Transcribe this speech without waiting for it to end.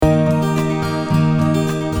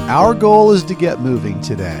Our goal is to get moving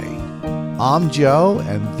today. I'm Joe,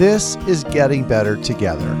 and this is Getting Better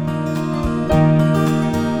Together.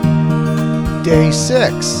 Day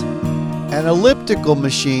 6. An elliptical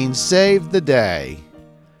machine saved the day.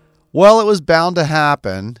 Well, it was bound to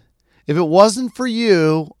happen. If it wasn't for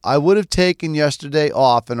you, I would have taken yesterday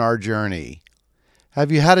off in our journey.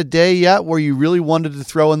 Have you had a day yet where you really wanted to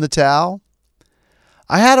throw in the towel?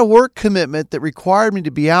 I had a work commitment that required me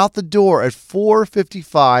to be out the door at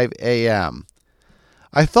 4:55 a.m.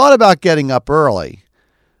 I thought about getting up early.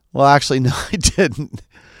 Well, actually, no, I didn't.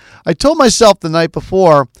 I told myself the night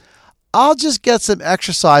before, I'll just get some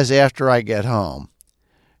exercise after I get home.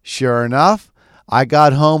 Sure enough, I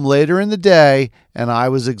got home later in the day and I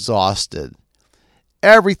was exhausted.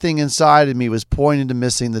 Everything inside of me was pointing to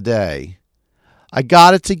missing the day. I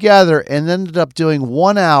got it together and ended up doing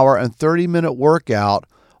 1 hour and 30-minute workout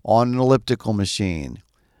on an elliptical machine.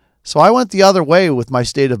 So I went the other way with my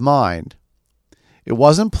state of mind. It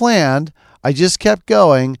wasn't planned. I just kept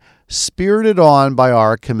going, spirited on by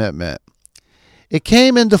our commitment. It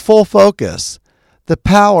came into full focus, the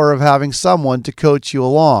power of having someone to coach you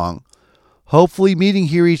along. Hopefully meeting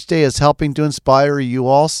here each day is helping to inspire you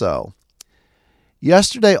also.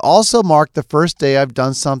 Yesterday also marked the first day I've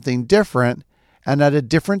done something different and at a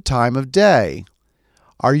different time of day.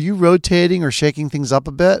 Are you rotating or shaking things up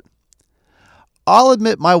a bit? I'll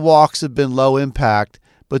admit my walks have been low impact,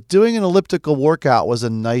 but doing an elliptical workout was a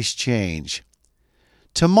nice change.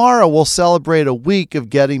 Tomorrow we'll celebrate a week of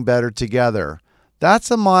getting better together. That's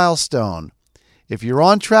a milestone. If you're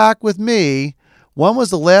on track with me, when was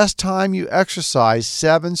the last time you exercised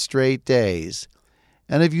 7 straight days?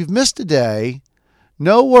 And if you've missed a day,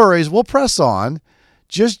 no worries, we'll press on.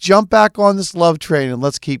 Just jump back on this love train and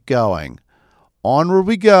let's keep going. Onward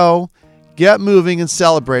we go. Get moving and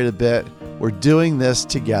celebrate a bit. We're doing this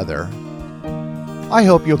together. I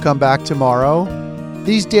hope you'll come back tomorrow.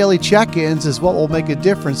 These daily check-ins is what will make a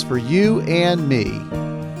difference for you and me.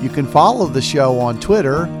 You can follow the show on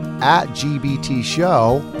Twitter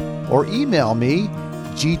 @GBTShow or email me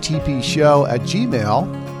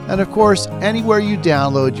gtpshow@gmail.com, and of course anywhere you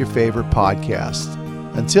download your favorite podcast.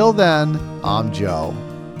 Until then, I'm Joe.